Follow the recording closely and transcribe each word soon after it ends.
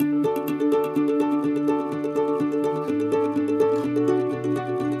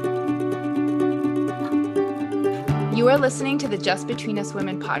You are listening to the Just Between Us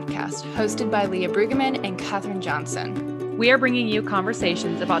Women podcast, hosted by Leah Brueggemann and Katherine Johnson. We are bringing you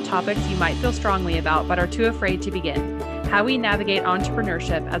conversations about topics you might feel strongly about but are too afraid to begin. How we navigate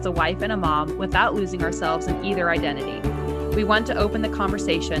entrepreneurship as a wife and a mom without losing ourselves in either identity. We want to open the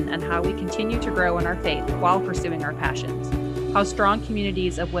conversation on how we continue to grow in our faith while pursuing our passions. How strong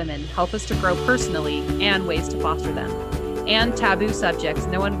communities of women help us to grow personally and ways to foster them. And taboo subjects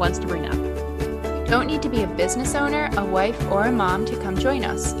no one wants to bring up. Don't need to be a business owner, a wife, or a mom to come join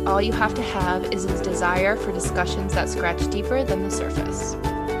us. All you have to have is a desire for discussions that scratch deeper than the surface.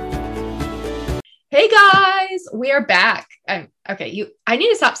 Hey guys, we are back. I need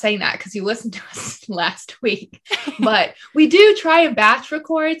to stop saying that because you listened to us last week, but we do try and batch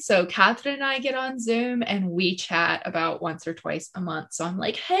record. So Katherine and I get on Zoom and we chat about once or twice a month. So I'm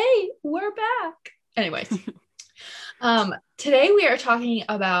like, hey, we're back. Anyways, today we are talking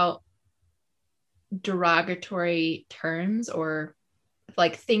about derogatory terms or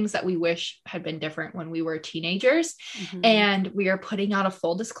like things that we wish had been different when we were teenagers. Mm-hmm. And we are putting out a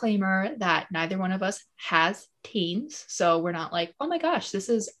full disclaimer that neither one of us has teens. So we're not like, oh my gosh, this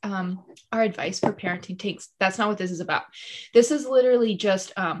is our advice for parenting teens. That's not what this is about. This is literally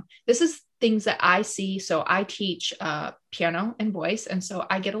just, this is things that I see. So I teach piano and voice. And so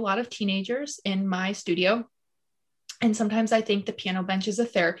I get a lot of teenagers in my studio. And sometimes I think the piano bench is a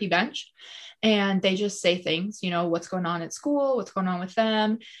therapy bench. And they just say things, you know, what's going on at school, what's going on with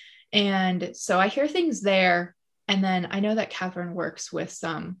them. And so I hear things there. And then I know that Katherine works with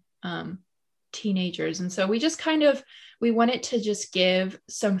some teenagers. And so we just we wanted to just give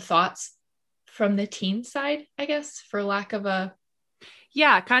some thoughts from the teen side, I guess, for lack of a.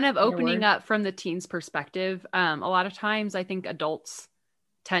 Yeah, kind of opening up from the teen's perspective. A lot of times I think adults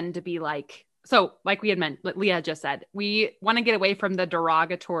tend to be like we had mentioned, Leah just said, we want to get away from the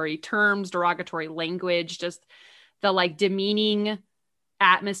derogatory terms, derogatory language, just the like demeaning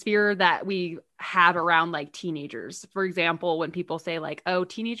atmosphere that we have around like teenagers. For example, when people say like, oh,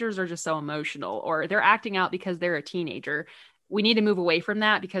 teenagers are just so emotional or they're acting out because they're a teenager, we need to move away from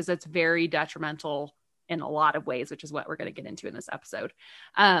that because that's very detrimental in a lot of ways, which is what we're going to get into in this episode.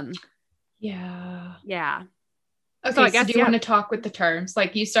 Yeah. Okay, so I guess do you want to talk with the terms?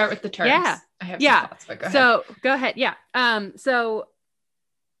 Like you start with the terms. Yeah. I have some thoughts, but go ahead. So go ahead. Yeah. So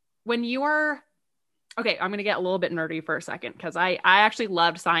when you are, okay, I'm going to get a little bit nerdy for a second because I actually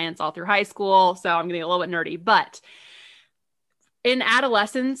loved science all through high school. So I'm going to get a little bit nerdy, but in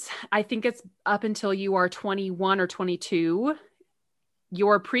adolescence, I think it's up until you are 21 or 22,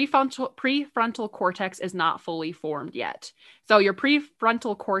 your prefrontal cortex is not fully formed yet. So your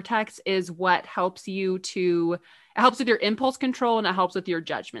prefrontal cortex is what helps it helps with your impulse control and it helps with your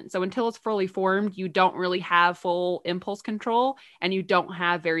judgment. So until it's fully formed, you don't really have full impulse control and you don't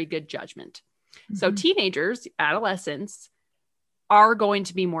have very good judgment. Mm-hmm. So teenagers, adolescents are going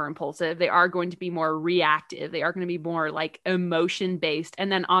to be more impulsive. They are going to be more reactive. They are going to be more like emotion based. And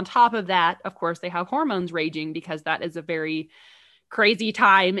then on top of that, of course, they have hormones raging because that is a very crazy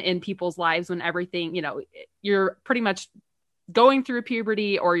time in people's lives when everything, you know, you're pretty much going through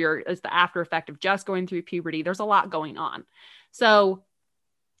puberty or it's the after effect of just going through puberty. There's a lot going on. So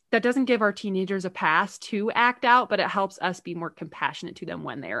that doesn't give our teenagers a pass to act out, but it helps us be more compassionate to them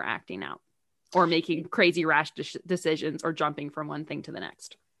when they are acting out or making crazy rash decisions or jumping from one thing to the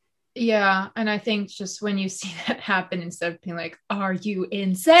next. Yeah. And I think just when you see that happen, instead of being like, are you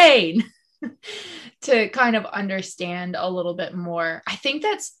insane? To kind of understand a little bit more. I think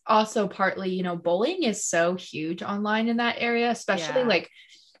that's also partly, you know, bullying is so huge online in that area, especially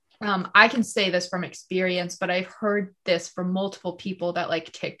I can say this from experience, but I've heard this from multiple people that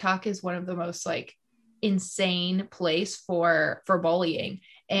like TikTok is one of the most like insane place for bullying.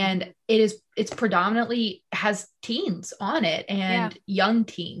 And it's predominantly has teens on it and young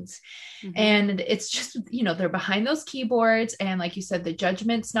teens. Mm-hmm. And it's just, you know, they're behind those keyboards and like you said, the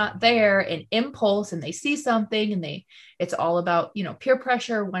judgment's not there and impulse and they see something and it's all about, you know, peer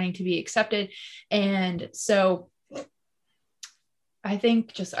pressure, wanting to be accepted. And so I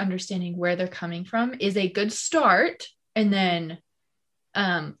think just understanding where they're coming from is a good start. And then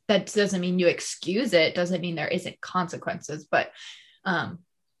that doesn't mean you excuse it, doesn't mean there isn't consequences, but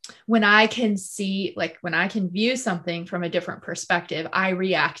when I can view something from a different perspective, I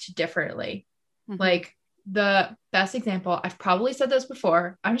react differently. Mm-hmm. Like the best example, I've probably said this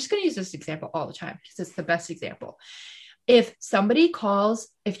before. I'm just going to use this example all the time because it's the best example. If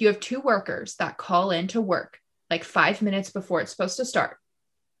you have two workers that call in to work like 5 minutes before it's supposed to start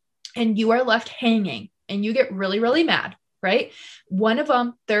and you are left hanging and you get really, really mad, right? One of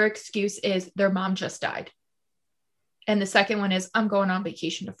them, their excuse is their mom just died. And the second one is, I'm going on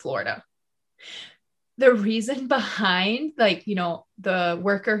vacation to Florida. the reason behind, like, you know, the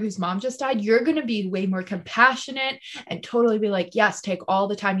worker whose mom just died, you're going to be way more compassionate and totally be like, yes, take all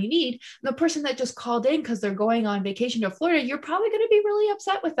the time you need. And the person that just called in because they're going on vacation to Florida, you're probably going to be really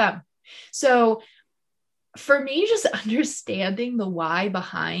upset with them. So for me, just understanding the why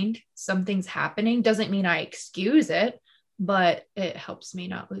behind something's happening doesn't mean I excuse it, but it helps me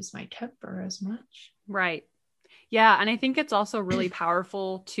not lose my temper as much. Right. Yeah. And I think it's also really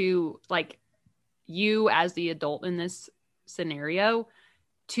powerful to, like, you as the adult in this scenario,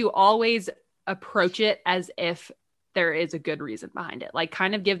 to always approach it as if there is a good reason behind it. Like,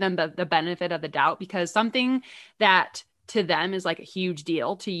 kind of give them the benefit of the doubt, because something that to them is like a huge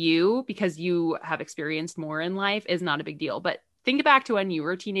deal, to you, because you have experienced more in life, is not a big deal. But think back to when you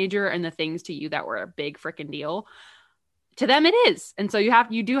were a teenager and the things to you that were a big freaking deal, to them it is. And so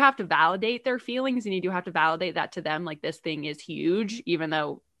you do have to validate their feelings, and you do have to validate that to them, like, this thing is huge, even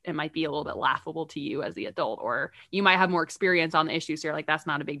though it might be a little bit laughable to you as the adult, or you might have more experience on the issue. So you're like, that's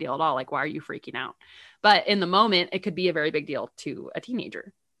not a big deal at all. Like, why are you freaking out? But in the moment, it could be a very big deal to a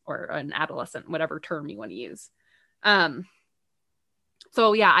teenager or an adolescent, whatever term you want to use.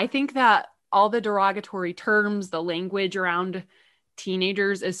 So yeah, I think that all the derogatory terms, the language around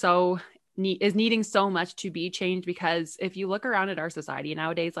teenagers is needing so much to be changed, because if you look around at our society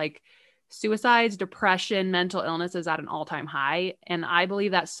nowadays, like, suicides, depression, mental illness is at an all-time high. And I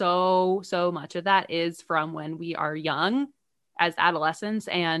believe that so much of that is from when we are young as adolescents.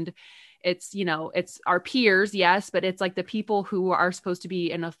 And it's, you know, it's our peers, yes, but it's like the people who are supposed to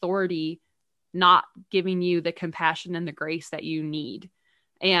be an authority not giving you the compassion and the grace that you need.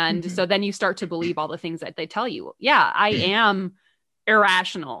 And so then you start to believe all the things that they tell you. Yeah, I am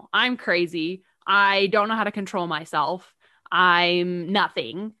irrational. I'm crazy. I don't know how to control myself. I'm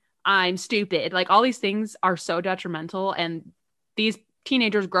nothing. I'm stupid. Like, all these things are so detrimental. And these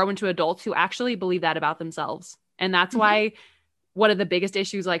teenagers grow into adults who actually believe that about themselves. And that's why one of the biggest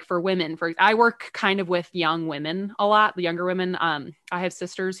issues, like, for women, I work kind of with young women a lot, the younger women. I have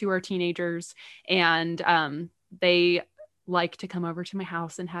sisters who are teenagers, and they like to come over to my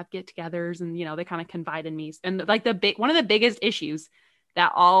house and have get-togethers, and, you know, they kind of confide in me. And like one of the biggest issues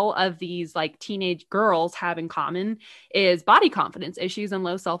that all of these, like, teenage girls have in common is body confidence issues and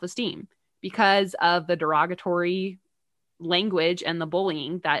low self-esteem, because of the derogatory language and the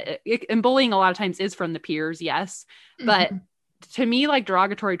bullying and bullying a lot of times is from the peers. Yes. But to me, like,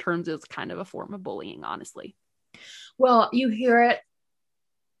 derogatory terms is kind of a form of bullying, honestly. Well, you hear it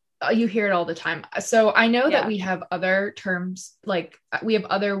all the time. So I know that we have other terms, like, we have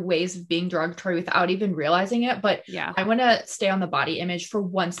other ways of being derogatory without even realizing it. But I want to stay on the body image for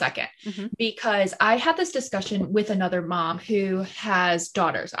 1 second, because I had this discussion with another mom who has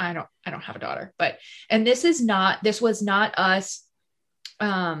daughters. I don't have a daughter, and this was not us.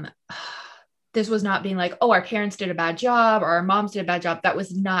 This was not being like, oh, our parents did a bad job or our moms did a bad job. That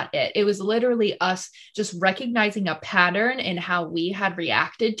was not it. It was literally us just recognizing a pattern in how we had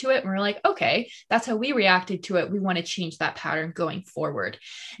reacted to it. And we're like, okay, that's how we reacted to it. We want to change that pattern going forward.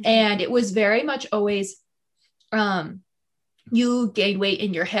 And it was very much always, you gain weight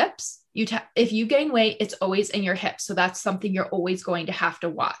in your hips. If you gain weight, it's always in your hips. So that's something you're always going to have to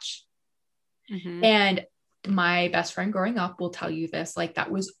watch. And my best friend growing up will tell you this, like, that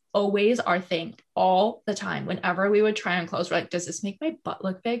was always our thing all the time. Whenever we would try on clothes, we're like, does this make my butt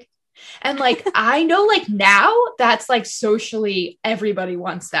look big? And like, I know, like, now that's like socially everybody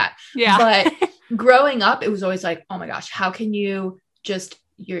wants that. Yeah. But growing up, it was always like, oh my gosh, how can you just,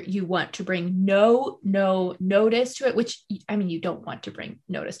 you want to bring no notice to it, which, I mean, you don't want to bring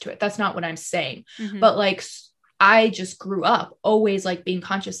notice to it. That's not what I'm saying. But like, I just grew up always like being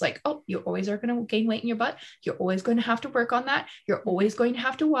conscious, like, oh, you always are going to gain weight in your butt. You're always going to have to work on that. You're always going to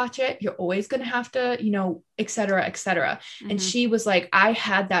have to watch it. You're always going to have to, you know, et cetera, et cetera. And she was like, I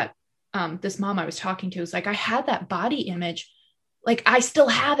had that, this mom I was talking to was like, I had that body image. Like, I still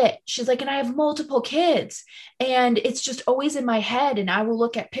have it. She's like, and I have multiple kids, and it's just always in my head. And I will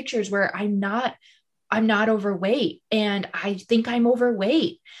look at pictures where I'm not overweight, and I think I'm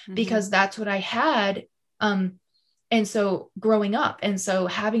overweight because that's what I had. And so growing up, and so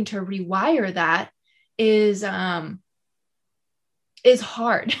having to rewire that is hard.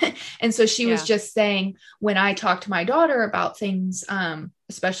 And so she was just saying, when I talk to my daughter about things,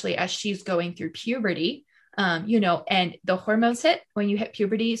 especially as she's going through puberty, you know, and the hormones hit when you hit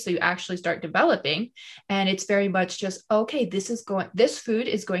puberty. So you actually start developing, and it's very much just, okay, this food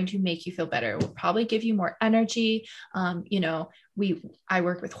is going to make you feel better. It will probably give you more energy. You know, I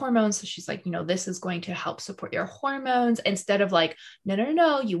work with hormones. So she's like, you know, this is going to help support your hormones, instead of like,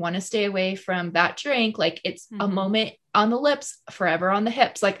 no, you want to stay away from that drink. Like, it's a moment on the lips, forever on the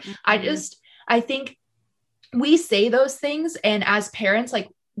hips. Like, I think we say those things, and as parents, like,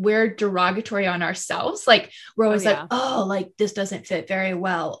 we're derogatory on ourselves. Like, we're always like, oh, like this doesn't fit very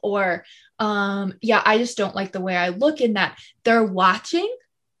well, or yeah, I just don't like the way I look in that. They're watching,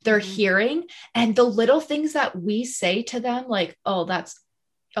 they're hearing, and the little things that we say to them, like, oh, that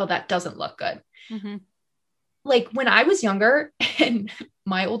doesn't look good. Like when I was younger and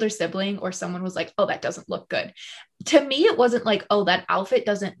my older sibling or someone was like, oh, that doesn't look good. To me, it wasn't like, oh, that outfit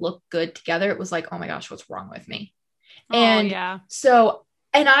doesn't look good together. It was like, oh my gosh, what's wrong with me? So,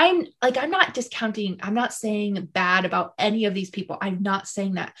 and I'm not discounting, I'm not saying bad about any of these people. I'm not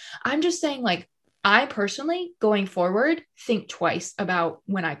saying that. I'm just saying, like, I personally, going forward, think twice about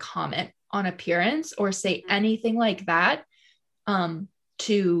when I comment on appearance or say anything like that.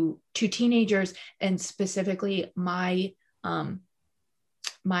 To teenagers, and specifically my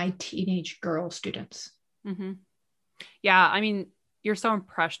teenage girl students. Yeah, I mean, you're so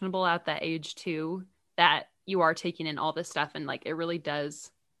impressionable at that age too, that you are taking in all this stuff, and like it really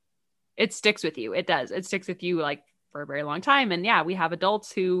does, it sticks with you. It sticks with you like for a very long time. And yeah, we have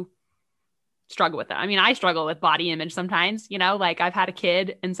adults who struggle with it. I mean, I struggle with body image sometimes, like I've had a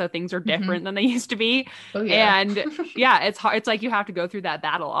kid, and so things are different than they used to be. Oh, yeah. And yeah, it's hard. It's like you have to go through that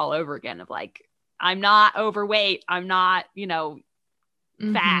battle all over again of like, I'm not overweight, I'm not,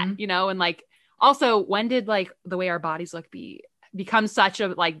 fat, and like, also, when did like the way our bodies look become such a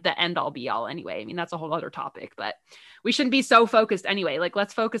like the end all be all anyway? I mean, that's a whole other topic, but we shouldn't be so focused anyway. Like,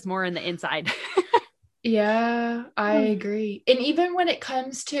 let's focus more on the inside. Yeah, I agree. And even when it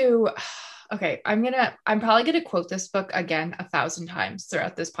comes to, okay, I'm probably gonna quote this book again 1,000 times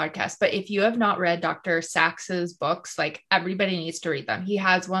throughout this podcast, but if you have not read Dr. Sacks's books, like, everybody needs to read them. He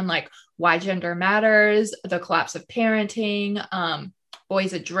has one like Why Gender Matters, The Collapse of Parenting,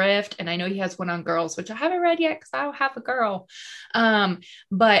 Boys Adrift, and I know he has one on girls, which I haven't read yet because I don't have a girl,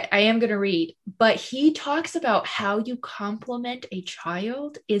 but I am going to read. But he talks about how you compliment a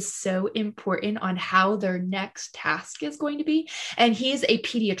child is so important on how their next task is going to be. And he's a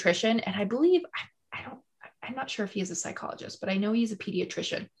pediatrician, and I believe, I'm not sure if he is a psychologist, but I know he's a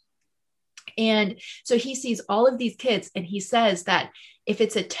pediatrician. And so he sees all of these kids, and he says that if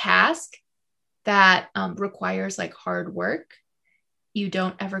it's a task that requires like hard work, you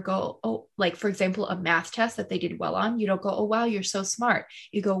don't ever go, oh, like, for example, a math test that they did well on, you don't go, oh, wow, you're so smart.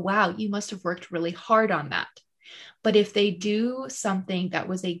 You go, wow, you must have worked really hard on that. But if they do something that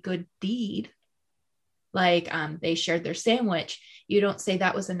was a good deed, like they shared their sandwich, you don't say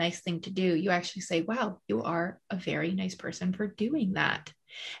that was a nice thing to do. You actually say, wow, you are a very nice person for doing that.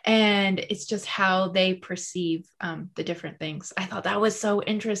 And it's just how they perceive the different things. I thought that was so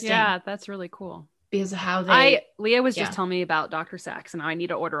interesting. Yeah, that's really cool. Because of how they... Leah was just telling me about Dr. Sacks, and now I need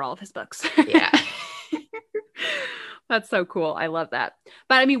to order all of his books. Yeah. That's so cool. I love that.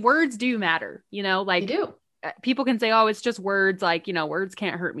 But I mean, words do matter, like they do. People can say, oh, it's just words, like, words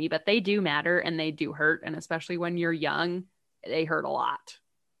can't hurt me, but they do matter, and they do hurt. And especially when you're young, they hurt a lot.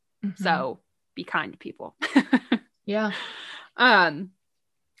 So be kind to people. Yeah.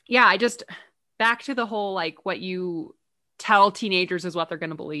 Yeah. I just, back to the whole, like, what you tell teenagers is what they're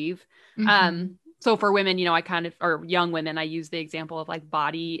going to believe. So for women, or young women, I use the example of like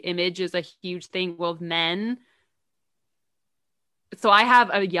body image is a huge thing with men. So I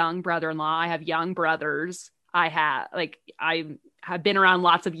have a young brother-in-law. I have young brothers. I have been around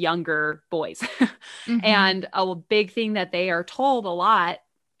lots of younger boys. And a big thing that they are told a lot,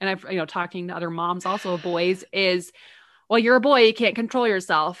 and I've, talking to other moms also of boys, is, well, you're a boy, you can't control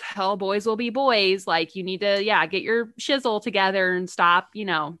yourself. Hell, boys will be boys. Like, you need to, get your shizzle together and stop,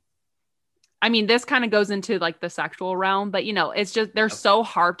 I mean, this kind of goes into like the sexual realm, but it's just, they're so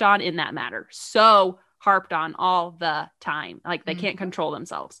harped on in that matter. So harped on all the time. Like, they can't control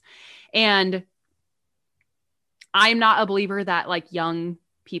themselves. And I'm not a believer that like young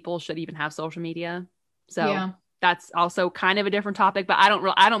people should even have social media. So that's also kind of a different topic, but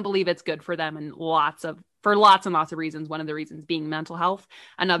I don't believe it's good for them, and for lots and lots of reasons. One of the reasons being mental health.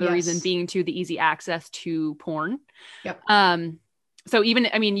 Another reason being to the easy access to porn. Yep. So even,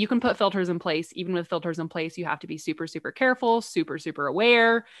 I mean, you can put filters in place. Even with filters in place, you have to be super, super careful, super, super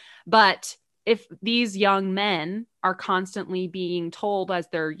aware. But if these young men are constantly being told as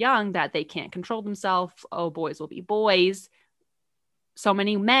they're young that they can't control themselves, oh, boys will be boys, so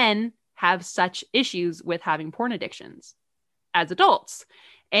many men have such issues with having porn addictions as adults.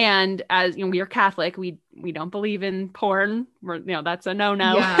 And as we are Catholic, we don't believe in porn. That's a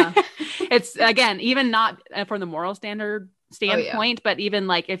no-no. Yeah. It's, again, even not from the moral standpoint, but even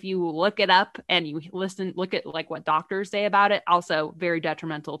like if you look it up and you look at like what doctors say about it, also very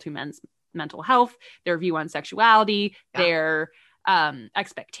detrimental to men's mental health, their view on sexuality, their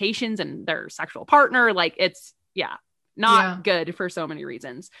expectations and their sexual partner. Like it's, not good for so many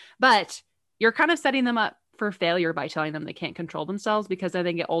reasons, but you're kind of setting them up for failure by telling them they can't control themselves, because then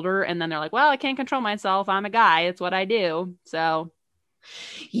they get older and then they're like, well, I can't control myself. I'm a guy. It's what I do. So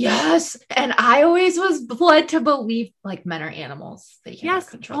yes. And I always was led to believe like men are animals. They can't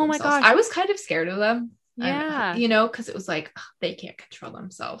control themselves. My gosh. I was kind of scared of them. Yeah. Because it was like, they can't control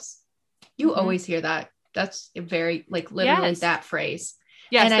themselves. You always hear that. That's a very like literally that phrase.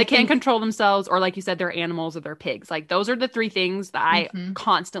 Yes, and they can't control themselves, or like you said, they're animals or they're pigs. Like those are the three things that I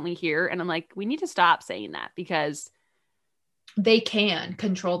constantly hear. And I'm like, we need to stop saying that, because they can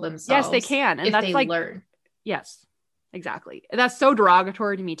control themselves. Yes, they can. And if that's they like, learn. Yes, exactly. That's so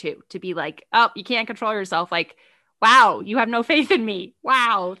derogatory to me too, to be like, oh, you can't control yourself. Like, wow, you have no faith in me.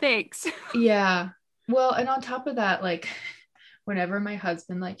 Wow, thanks. Yeah. Well, and on top of that, like whenever my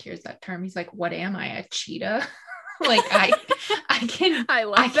husband like hears that term, he's like, what am I, a cheetah? Like I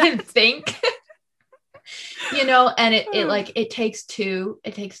can think, and it takes two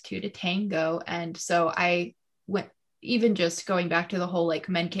to tango. And so I went, even just going back to the whole, like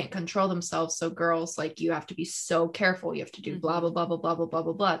men can't control themselves. So girls, like you have to be so careful. You have to do blah, blah, blah, blah, blah, blah, blah,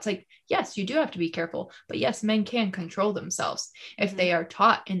 blah, blah. It's like, yes, you do have to be careful, but yes, men can control themselves if they are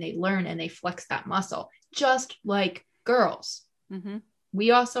taught and they learn and they flex that muscle, just like girls. We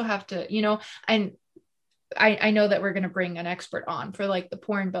also have to, and I know that we're going to bring an expert on for like the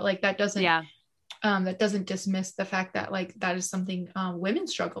porn, but like that doesn't dismiss the fact that like that is something women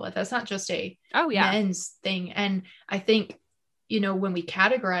struggle with. That's not just a men's thing. And I think, when we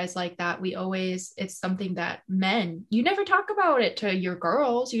categorize like that, it's something that men, you never talk about it to your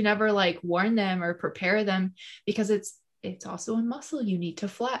girls. You never like warn them or prepare them, because it's also a muscle you need to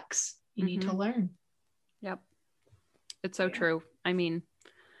flex. You need to learn. Yep. It's so true. I mean,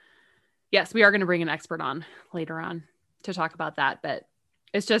 yes, we are going to bring an expert on later on to talk about that, but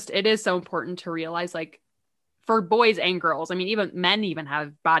it is so important to realize, like, for boys and girls, I mean, even men even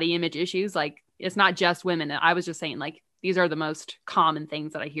have body image issues. Like, it's not just women. I was just saying, like, these are the most common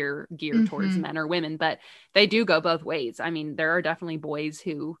things that I hear geared towards men or women, but they do go both ways. I mean, there are definitely boys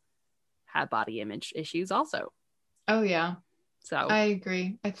who have body image issues also. Oh, yeah. So I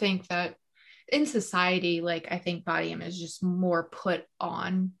agree. I think that in society, like I think body image is just more put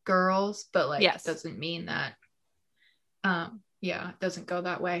on girls, but like it doesn't mean that it doesn't go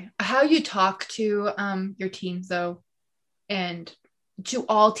that way. How you talk to your teens though, and to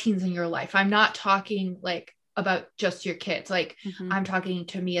all teens in your life. I'm not talking like about just your kids. Like I'm talking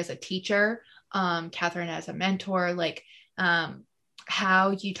to me as a teacher, Catherine as a mentor, like how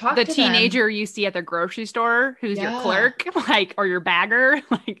you talk to the teenager them. You see at the grocery store who's your clerk, like, or your bagger,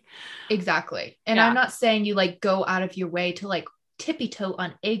 like. Exactly. And I'm not saying you like go out of your way to like tippy toe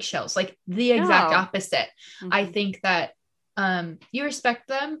on eggshells, like the exact opposite. I think that you respect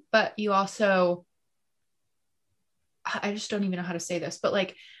them, but you also, I just don't even know how to say this, but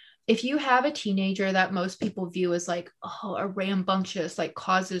like if you have a teenager that most people view as like, oh, a rambunctious, like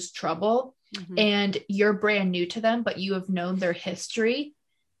causes trouble, and you're brand new to them, but you have known their history,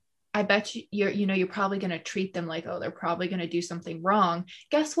 I bet you're probably going to treat them like, oh, they're probably going to do something wrong.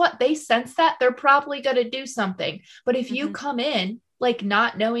 Guess what? They sense that they're probably going to do something. But if you come in like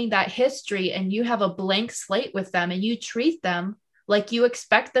not knowing that history and you have a blank slate with them and you treat them like you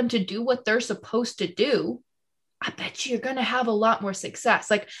expect them to do what they're supposed to do, I bet you're going to have a lot more success.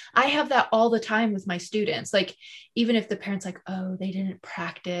 Like I have that all the time with my students. Like, even if the parents like, oh, they didn't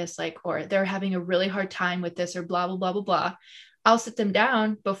practice, like, or they're having a really hard time with this or blah, blah, blah, blah, blah. I'll sit them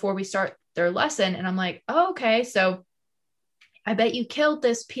down before we start their lesson. And I'm like, oh, okay. So I bet you killed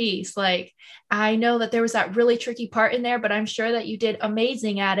this piece. Like, I know that there was that really tricky part in there, but I'm sure that you did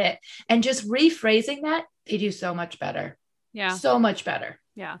amazing at it. And just rephrasing that, they do so much better. Yeah. So much better.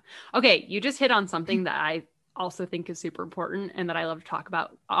 Yeah. Okay. You just hit on something that I also think is super important and that I love to talk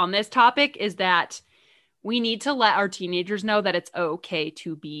about on this topic, is that we need to let our teenagers know that it's okay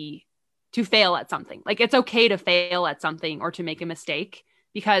to fail at something. Like it's okay to fail at something or to make a mistake,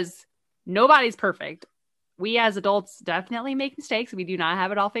 because nobody's perfect. We as adults definitely make mistakes. We do not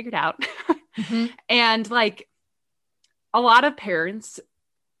have it all figured out. And like a lot of parents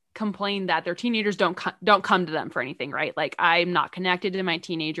complain that their teenagers don't come to them for anything, right? Like, I'm not connected to my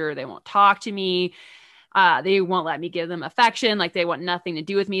teenager. They won't talk to me. They won't let me give them affection. Like they want nothing to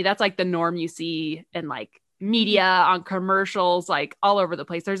do with me. That's like the norm you see in like media, on commercials, like all over the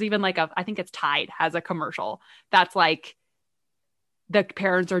place. There's even like I think it's Tide has a commercial that's like the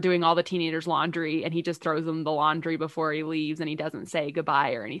parents are doing all the teenagers' laundry and he just throws them the laundry before he leaves and he doesn't say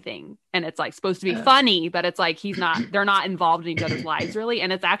goodbye or anything. And it's like supposed to be funny, but it's like they're not involved in each other's lives really.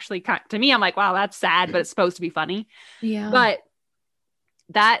 And it's actually to me, I'm like, wow, that's sad, but it's supposed to be funny. Yeah. But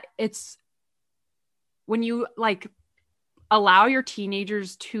that it's when you like allow your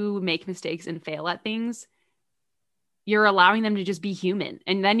teenagers to make mistakes and fail at things, you're allowing them to just be human.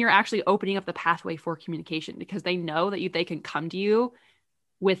 And then you're actually opening up the pathway for communication because they know that they can come to you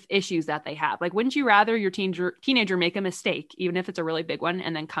with issues that they have. Like, wouldn't you rather your teenager make a mistake, even if it's a really big one,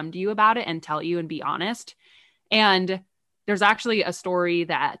 and then come to you about it and tell you and be honest? And there's actually a story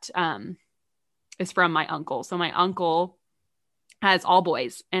that is from my uncle. So my uncle has all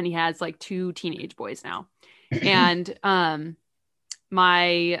boys and he has like 2 teenage boys now. And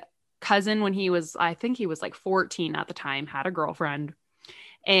my cousin, when I think he was like 14 at the time, had a girlfriend,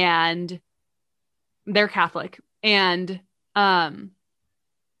 and they're Catholic. And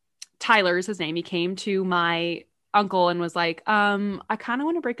Tyler is his name. He came to my uncle and was like, I kind of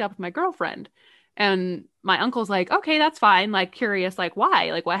want to break up with my girlfriend. And my uncle's like, okay, that's fine. Like, curious, like,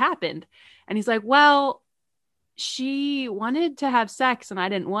 why? Like, what happened? And he's like, well, she wanted to have sex and I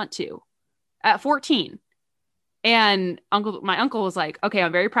didn't want to at 14. And my uncle was like, okay,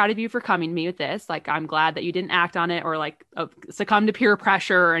 I'm very proud of you for coming to me with this. Like, I'm glad that you didn't act on it or like succumb to peer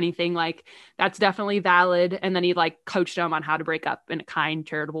pressure or anything. Like, that's definitely valid. And then he like coached him on how to break up in a kind,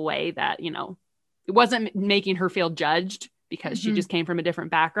 charitable way that, you know, it wasn't making her feel judged because she just came from a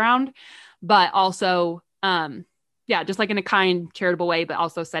different background, but also, yeah, just like in a kind, charitable way, but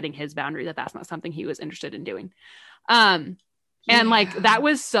also setting his boundary that that's not something he was interested in doing. And like, that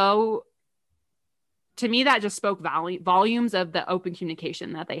was so, to me, that just spoke volumes of the open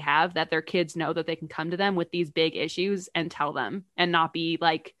communication that they have, that their kids know that they can come to them with these big issues and tell them and not be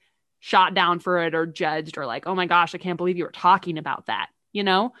like shot down for it or judged or like, oh my gosh, I can't believe you were talking about that. You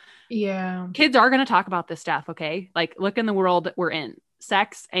know? Yeah. Kids are going to talk about this stuff. Okay. Like, look in the world that we're in.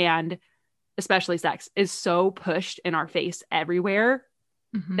 Sex, and especially sex, is so pushed in our face everywhere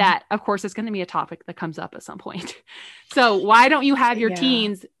that of course it's going to be a topic that comes up at some point. So why don't you have your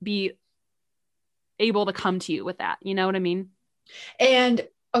teens be able to come to you with that? You know what I mean? And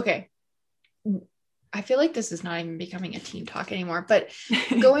okay, I feel like this is not even becoming a teen talk anymore, but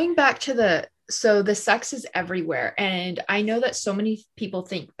going back to the sex is everywhere. And I know that so many people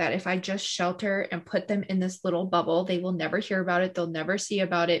think that if I just shelter and put them in this little bubble, they will never hear about it. They'll never see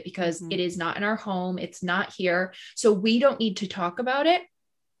about it because it is not in our home. It's not here. So we don't need to talk about it.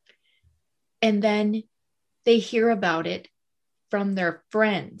 And then they hear about it from their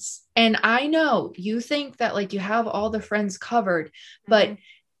friends. And I know you think that like you have all the friends covered, but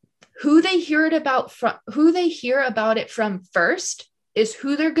who they hear about it from first is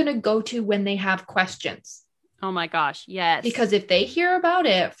who they're going to go to when they have questions. Oh my gosh. Yes. Because if they hear about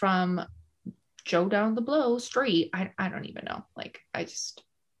it from Joe down the blow street, I don't even know. Like,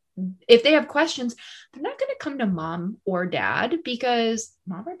 if they have questions, they're not going to come to mom or dad because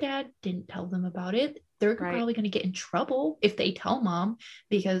mom or dad didn't tell them about it. They're probably going to get in trouble if they tell mom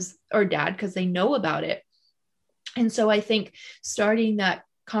or dad because they know about it. And so I think starting that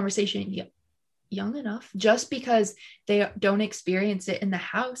conversation young enough, just because they don't experience it in the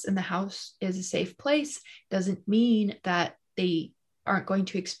house and the house is a safe place, doesn't mean that they aren't going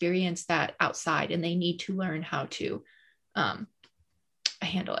to experience that outside, and they need to learn how to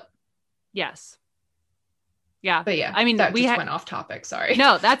handle it. Yes. Yeah. But yeah, I mean, that just went off topic. Sorry.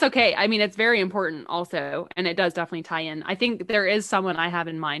 No, that's okay. I mean, it's very important also, and it does definitely tie in. I think there is someone I have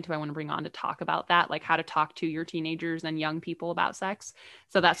in mind who I want to bring on to talk about that, like how to talk to your teenagers and young people about sex.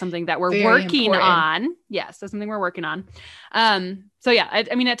 So that's something that we're working on. Yes, that's something we're working on. So yeah,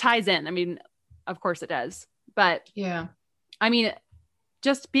 I mean, it ties in. I mean, of course it does. But yeah, I mean,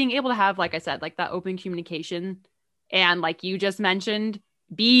 just being able to have, like I said, like that open communication, and like you just mentioned,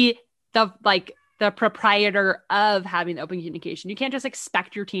 be the proprietor of having open communication. You can't just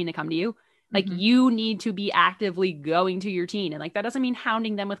expect your teen to come to you. Like, you need to be actively going to your teen. And like, that doesn't mean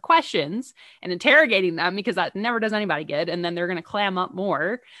hounding them with questions and interrogating them, because that never does anybody good. And then they're going to clam up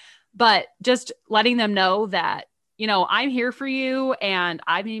more, but just letting them know that, you know, I'm here for you and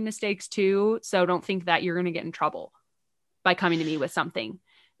I've made mistakes too. So don't think that you're going to get in trouble by coming to me with something.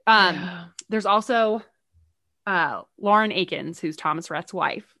 There's also Lauren Akins, who's Thomas Rhett's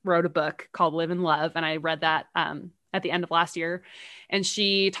wife, wrote a book called Live and Love. And I read that at the end of last year. And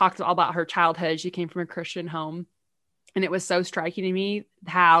she talks all about her childhood. She came from a Christian home. And it was so striking to me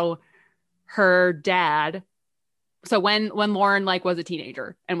how her dad, so when Lauren like was a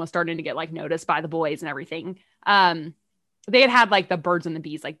teenager and was starting to get like noticed by the boys and everything, they had like the birds and the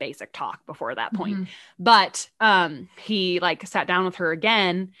bees, like basic talk before that point. But he like sat down with her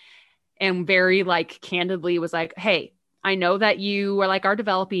again and very like candidly was like, hey, I know that you are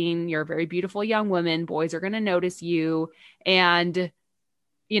developing. You're a very beautiful young woman. Boys are going to notice you. And,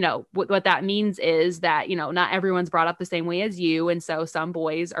 what that means is that, not everyone's brought up the same way as you. And so some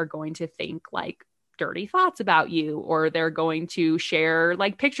boys are going to think like dirty thoughts about you, or they're going to share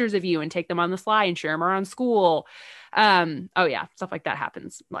like pictures of you and take them on the sly and share them around school. Oh yeah, stuff like that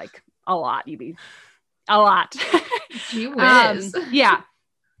happens like a lot. A lot. Gee whiz. Yeah.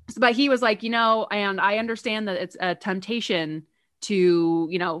 But he was like, and I understand that it's a temptation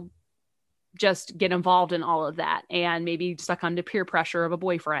to, just get involved in all of that and maybe succumb to peer pressure of a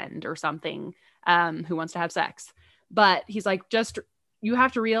boyfriend or something who wants to have sex. But he's like, just, you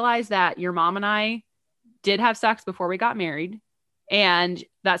have to realize that your mom and I did have sex before we got married. And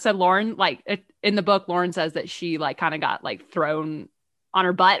that said, Lauren, like in the book, Lauren says that she like kind of got like thrown on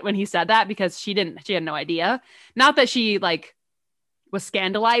her butt when he said that, because she had no idea. Not that she like was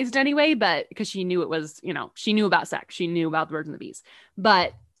scandalized anyway, but because she knew it was, she knew about sex. She knew about the birds and the bees,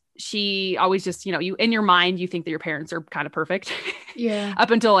 but she always just, you in your mind, you think that your parents are kind of perfect. Yeah. Up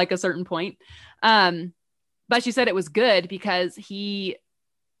until like a certain point. But she said it was good because he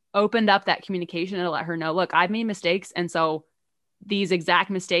opened up that communication and let her know, look, I've made mistakes. And so these exact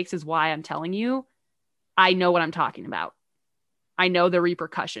mistakes is why I'm telling you, I know what I'm talking about. I know the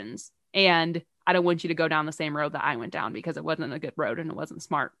repercussions, and I don't want you to go down the same road that I went down, because it wasn't a good road and it wasn't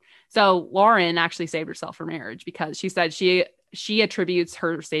smart. So Lauren actually saved herself from marriage, because she said she attributes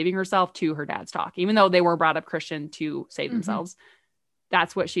her saving herself to her dad's talk, even though they were brought up Christian to save themselves.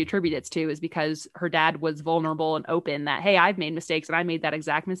 That's what she attributes to, is because her dad was vulnerable and open that, hey, I've made mistakes and I made that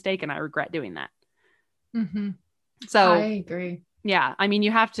exact mistake and I regret doing that. So I agree. Yeah. I mean,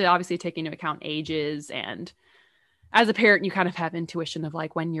 you have to obviously take into account ages, and as a parent, you kind of have intuition of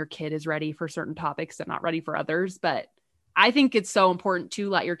like when your kid is ready for certain topics and not ready for others. But I think it's so important to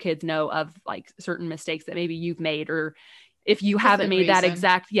let your kids know of like certain mistakes that maybe you've made, or if you haven't made that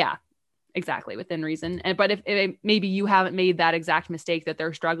exact, exactly, within reason. But if maybe you haven't made that exact mistake that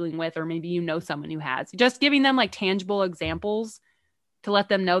they're struggling with, or maybe someone who has, just giving them like tangible examples to let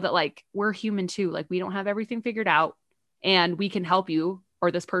them know that like we're human too. Like we don't have everything figured out, and we can help you,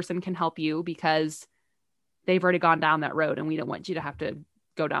 or this person can help you, because they've already gone down that road and we don't want you to have to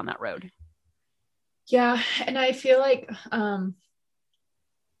go down that road. Yeah. And I feel like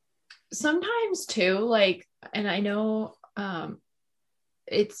sometimes too, like, and I know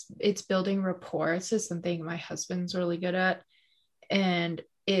it's building rapport. It's just something my husband's really good at, and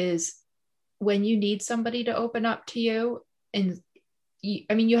is when you need somebody to open up to you, and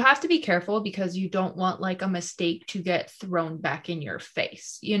you have to be careful, because you don't want like a mistake to get thrown back in your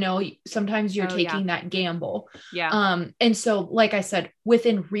face. Sometimes you're taking that gamble. Yeah. And so, like I said,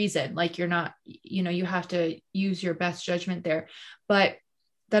 within reason, like you're not, you have to use your best judgment there, but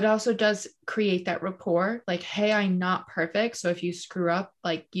that also does create that rapport. Like, hey, I'm not perfect. So if you screw up,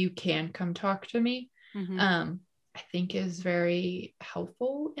 like you can come talk to me. I think is very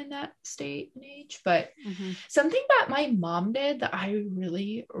helpful in that state and age. But something that my mom did that I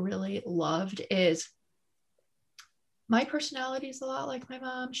really, really loved is, my personality is a lot like my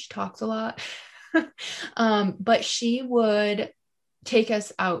mom. She talks a lot. But she would take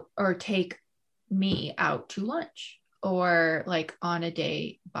us out, or take me out to lunch, or like on a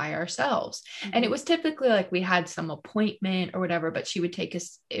day by ourselves. And it was typically like we had some appointment or whatever, but she would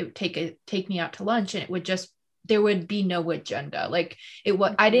take me out to lunch, and it would just, there would be no agenda. Like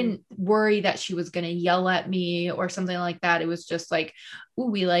I didn't worry that she was going to yell at me or something like that. It was just like, ooh,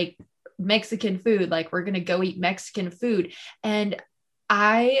 we like Mexican food. Like we're going to go eat Mexican food. And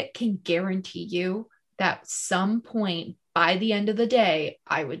I can guarantee you that some point by the end of the day,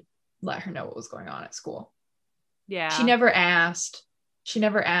 I would let her know what was going on at school. Yeah. She never asked,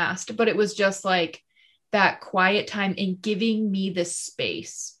 but it was just like that quiet time and giving me the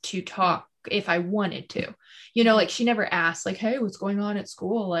space to talk if I wanted to, like she never asked like, hey, what's going on at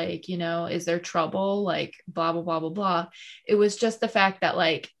school? Like, is there trouble? Like blah, blah, blah, blah, blah. It was just the fact that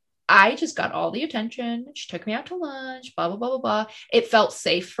like, I just got all the attention. She took me out to lunch, blah, blah, blah, blah, blah. It felt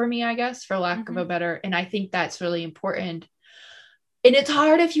safe for me, I guess, for lack of a better. And I think that's really important. And it's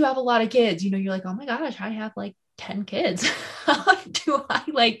hard if you have a lot of kids, you're like, oh my gosh, I have like 10 kids. How do I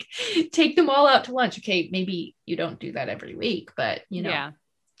like take them all out to lunch? Okay, maybe you don't do that every week, but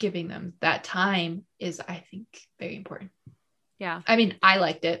giving them that time is, I think, very important. Yeah. I mean, I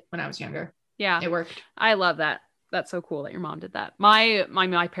liked it when I was younger. Yeah. It worked. I love that. That's so cool that your mom did that. My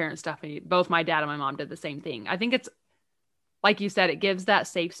parents definitely, both my dad and my mom did the same thing. I think it's, like you said, it gives that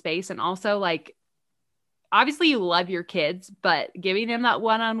safe space. And also like, obviously you love your kids, but giving them that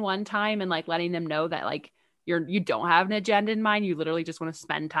one-on-one time and like letting them know that like you don't have an agenda in mind. You literally just want to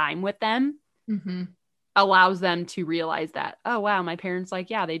spend time with them. allows them to realize that, oh, wow, my parents, like,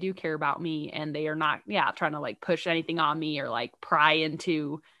 yeah, they do care about me, and they are not, trying to like push anything on me or like pry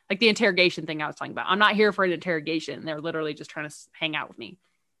into like the interrogation thing I was talking about. I'm not here for an interrogation. They're literally just trying to hang out with me.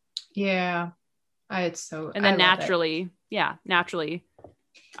 Yeah. And then naturally, because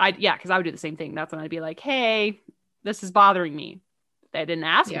I would do the same thing. That's when I'd be like, hey, this is bothering me. They didn't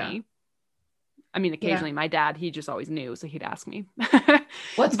ask me. I mean, occasionally my dad, he just always knew, so he'd ask me.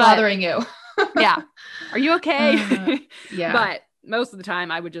 What's bothering you? Yeah. Are you okay? Yeah. But most of the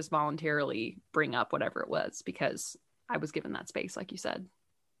time I would just voluntarily bring up whatever it was because I was given that space, like you said.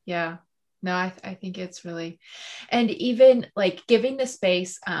 Yeah. No, I think it's really, and even like giving the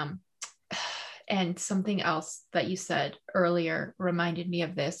space, and something else that you said earlier reminded me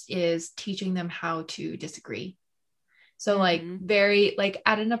of this is teaching them how to disagree. So like very like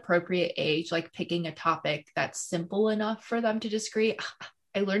at an appropriate age, like picking a topic that's simple enough for them to disagree.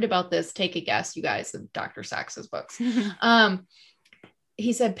 I learned about this. Take a guess, you guys, in Dr. Sax's books.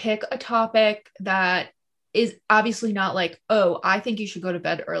 He said, pick a topic that is obviously not like, oh, I think you should go to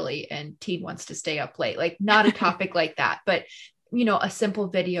bed early and teen wants to stay up late. Like not a topic like that, but you know, a simple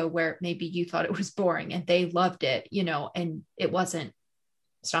video where maybe you thought it was boring and they loved it, you know, and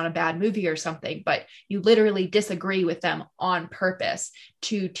it's not a bad movie or something, but you literally disagree with them on purpose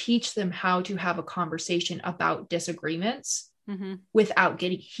to teach them how to have a conversation about disagreements without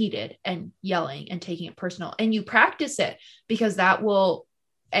getting heated and yelling and taking it personal. And you practice it because that will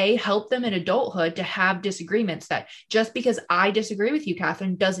help them in adulthood to have disagreements. That just because I disagree with you,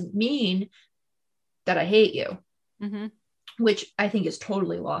 Catherine, doesn't mean that I hate you. Which I think is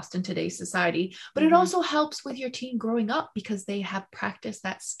totally lost in today's society, but it also helps with your teen growing up because they have practiced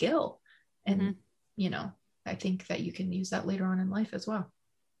that skill. And, you know, I think that you can use that later on in life as well.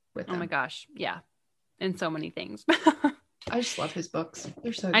 With them. Oh my gosh. Yeah. And so many things. I just love his books.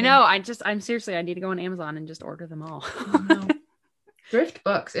 They're so good. I know. I'm seriously, I need to go on Amazon and just order them all. Thrift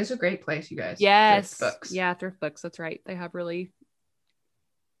Books is a great place, you guys. Yes. Thrift Books. Yeah. Thrift Books. That's right. They have really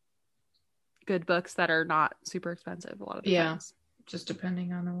good books that are not super expensive a lot of the times. Just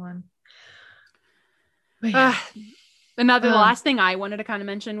depending on the one. The last thing I wanted to kind of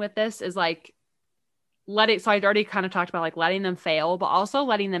mention with this is like so I'd already kind of talked about like letting them fail, but also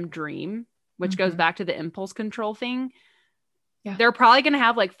letting them dream, which goes back to the impulse control thing. Yeah. They're probably going to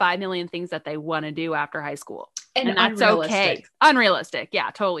have like 5 million things that they want to do after high school. And that's okay. Unrealistic. Yeah,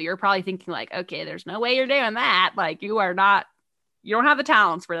 totally. You're probably thinking like, okay, there's no way you're doing that. Like you don't have the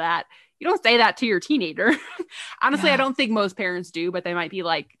talents for that. You don't say that to your teenager. Honestly, I don't think most parents do, but they might be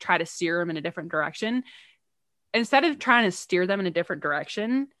like, try to steer them in a different direction. Instead of trying to steer them in a different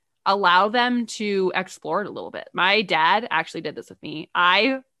direction, allow them to explore it a little bit. My dad actually did this with me.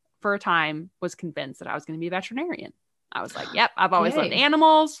 I, for a time, was convinced that I was going to be a veterinarian. I was like, yep, I've always loved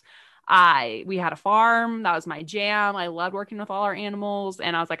animals. We had a farm. That was my jam. I loved working with all our animals.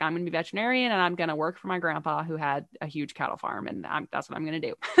 And I was like, I'm going to be a veterinarian and I'm going to work for my grandpa who had a huge cattle farm. And that's what I'm going to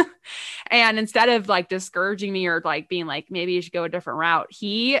do. And instead of like discouraging me or like being like, maybe you should go a different route,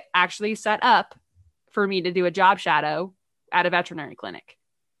 he actually set up for me to do a job shadow at a veterinary clinic.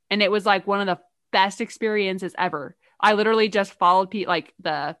 And it was like one of the best experiences ever. I literally just followed like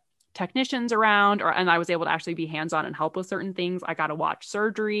the technicians around and I was able to actually be hands-on and help with certain things. I got to watch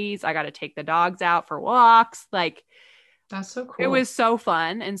surgeries. I got to take the dogs out for walks. Like that's so cool. It was so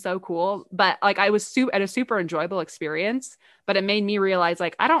fun and so cool. But like I was at a super enjoyable experience, but it made me realize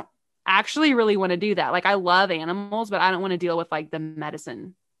like, I don't actually really want to do that. Like I love animals, but I don't want to deal with like the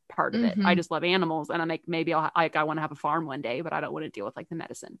medicine part of it. I just love animals. And I'm like, maybe I want to have a farm one day, but I don't want to deal with like the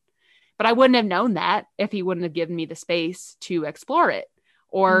medicine. But I wouldn't have known that if he wouldn't have given me the space to explore it.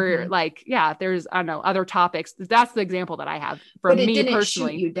 Or like, there's, I don't know, other topics. That's the example that I have from me personally. But it didn't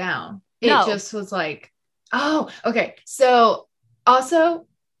shoot you down. It just was like, oh, okay. So also,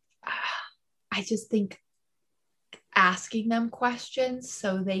 I just think asking them questions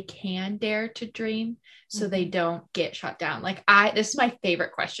so they can dare to dream, so they don't get shut down. Like this is my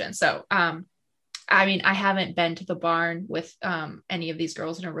favorite question. So, I mean, I haven't been to the barn with any of these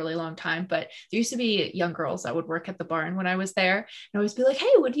girls in a really long time, but there used to be young girls that would work at the barn when I was there. And I always be like,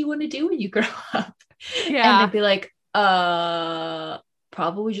 hey, what do you want to do when you grow up? And they'd be like,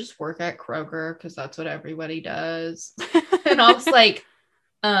 probably just work at Kroger because that's what everybody does. And I was like,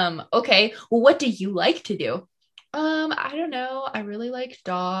 okay, well, what do you like to do? I don't know. I really like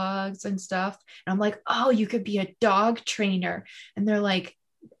dogs and stuff. And I'm like, oh, you could be a dog trainer. And they're like,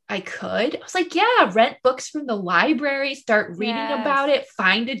 I could. I was like, yeah, rent books from the library, start reading about it,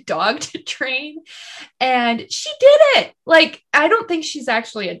 find a dog to train. And she did it. Like, I don't think she's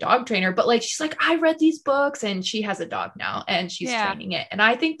actually a dog trainer, but like, she's like, I read these books, and she has a dog now and she's training it. And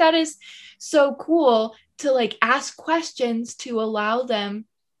I think that is so cool to like ask questions to allow them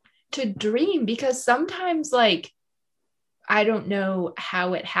to dream, because sometimes like, I don't know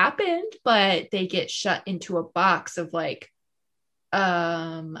how it happened, but they get shut into a box of like,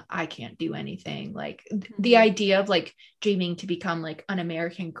 I can't do anything. Like the idea of like dreaming to become like an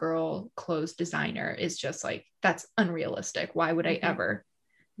American Girl clothes designer is just like, that's unrealistic. Why would I ever?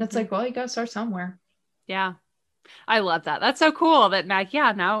 That's like, well, you gotta start somewhere. Yeah. I love that. That's so cool that Mag,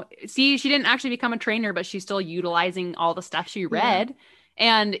 now see, she didn't actually become a trainer, but she's still utilizing all the stuff she read. Yeah.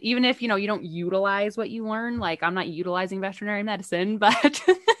 And even if, you don't utilize what you learn, like I'm not utilizing veterinary medicine, but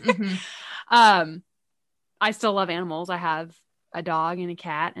I still love animals. I have a dog and a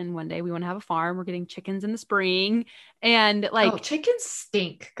cat, and one day we want to have a farm. We're getting chickens in the spring, and like chickens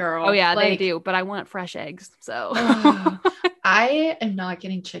stink, girl. Oh yeah, they do, but I want fresh eggs. So I am not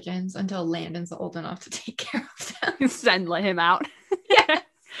getting chickens until Landon's old enough to take care of them. Send him out. Yeah.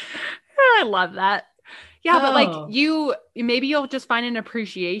 I love that. Yeah, but like maybe you'll just find an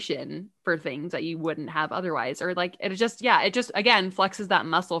appreciation for things that you wouldn't have otherwise. Or like, it just again, flexes that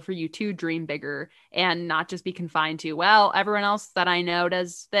muscle for you to dream bigger and not just be confined to, well, everyone else that I know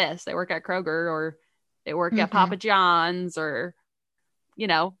does this. They work at Kroger, or they work at Papa John's, or,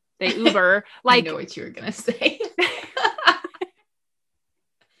 they Uber. Like, I know what you were going to say.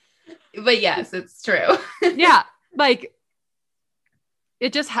 But yes, it's true. Yeah. Like,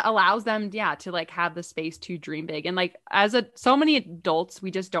 it just allows them, to like have the space to dream big. And like, so many adults,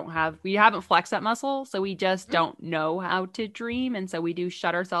 we haven't flexed that muscle. So we just don't know how to dream. And so we do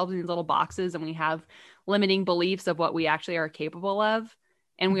shut ourselves in these little boxes, and we have limiting beliefs of what we actually are capable of.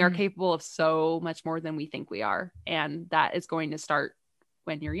 And we are capable of so much more than we think we are. And that is going to start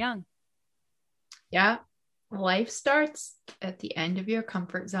when you're young. Yeah. Life starts at the end of your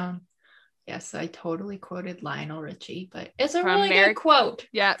comfort zone. Yes, I totally quoted Lionel Richie, but it's a really good quote.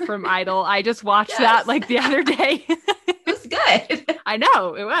 Yeah, from Idol. I just watched that like the other day. It was good. I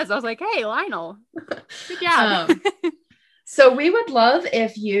know, it was. I was like, hey, Lionel, good job. So we would love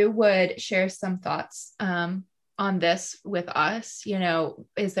if you would share some thoughts on this with us.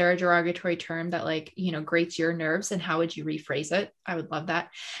 Is there a derogatory term that like, grates your nerves, and how would you rephrase it? I would love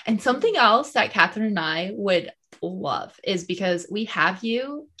that. And something else that Catherine and I would love is, because we have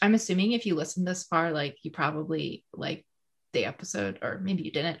you, I'm assuming if you listen this far, like you probably like the episode, or maybe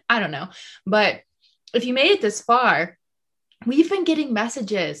you didn't, I don't know. But if you made it this far, we've been getting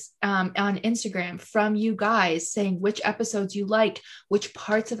messages on Instagram from you guys saying which episodes you liked, which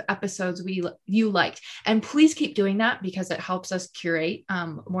parts of episodes you liked. And please keep doing that, because it helps us curate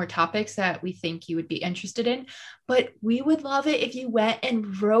more topics that we think you would be interested in. But we would love it if you went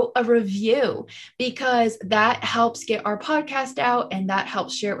and wrote a review, because that helps get our podcast out, and that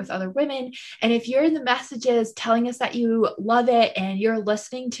helps share it with other women. And if you're in the messages telling us that you love it and you're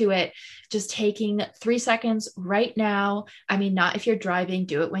listening to it, just taking 3 seconds right now. I mean, not if you're driving,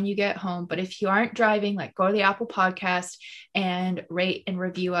 do it when you get home. But if you aren't driving, like go to the Apple Podcast and rate and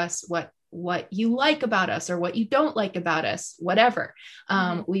review us what you like about us, or what you don't like about us, whatever.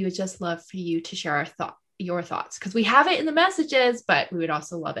 We would just love for you to share your thoughts, because we have it in the messages, but we would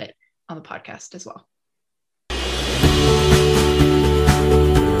also love it on the podcast as well.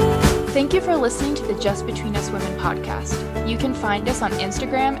 Thank you for listening to the Just Between Us Women podcast. You can find us on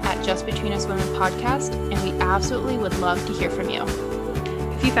Instagram at Just Between Us Women podcast, and we absolutely would love to hear from you.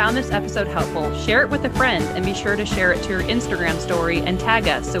 If you found this episode helpful, share it with a friend, and be sure to share it to your Instagram story and tag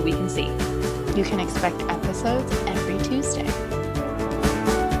us so we can see. You can expect episodes every Tuesday.